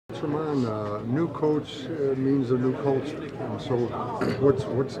Tramon, new coach means a new culture. And so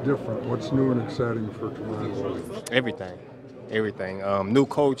what's different? What's new and exciting for Tramon? Everything, everything. New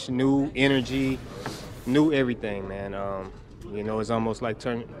coach, new energy, new everything, man. It's almost like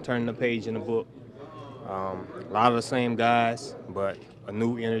turning the page in the book. A lot of the same guys, but a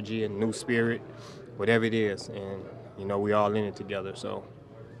new energy, a new spirit, whatever it is, and we all in it together. So,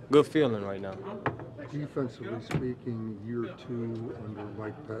 good feeling right now. Defensively speaking, year two under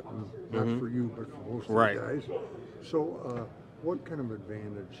Mike Pettin, not for you, but for most of Right. the guys. So what kind of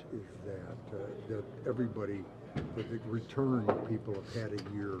advantage is that everybody, that the returning people have had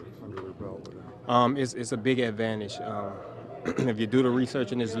a year under their belt with them? It's a big advantage. If you do the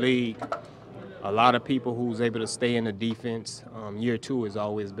research in this league, a lot of people who's able to stay in the defense, year two is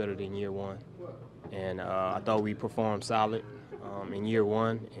always better than year one. And I thought we performed solid in year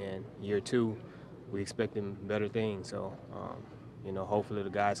one, and year two, we expecting better things. So, hopefully the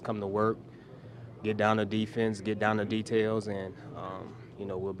guys come to work, get down to defense, get down to details, and,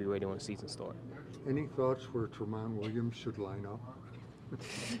 we'll be ready when the season starts. Any thoughts where Tramon-Williams should line up?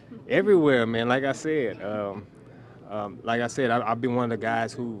 Everywhere, man. Like I said, I've been one of the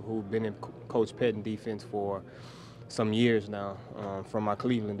guys who've been in Coach Pettin defense for some years now, from my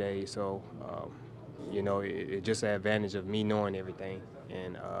Cleveland days. So, it's just an advantage of me knowing everything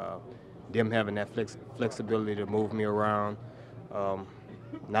and them having that flexibility to move me around.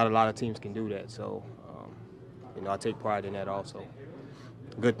 Not a lot of teams can do that. So, I take pride in that also.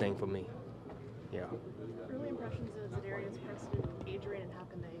 Good thing for me. Yeah. Early impressions of Zadarius, Preston, Adrian, and how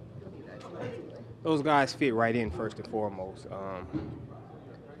can they help you guys defensively? Those guys fit right in first and foremost.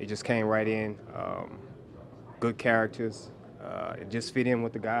 It just came right in. Good characters. It just fit in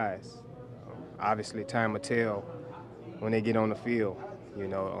with the guys. Obviously, time will tell when they get on the field,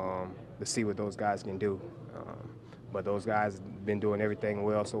 to see what those guys can do. But those guys have been doing everything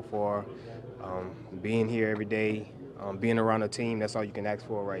well so far. Being here every day, being around a team, that's all you can ask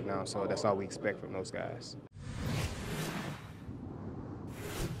for right now. So that's all we expect from those guys.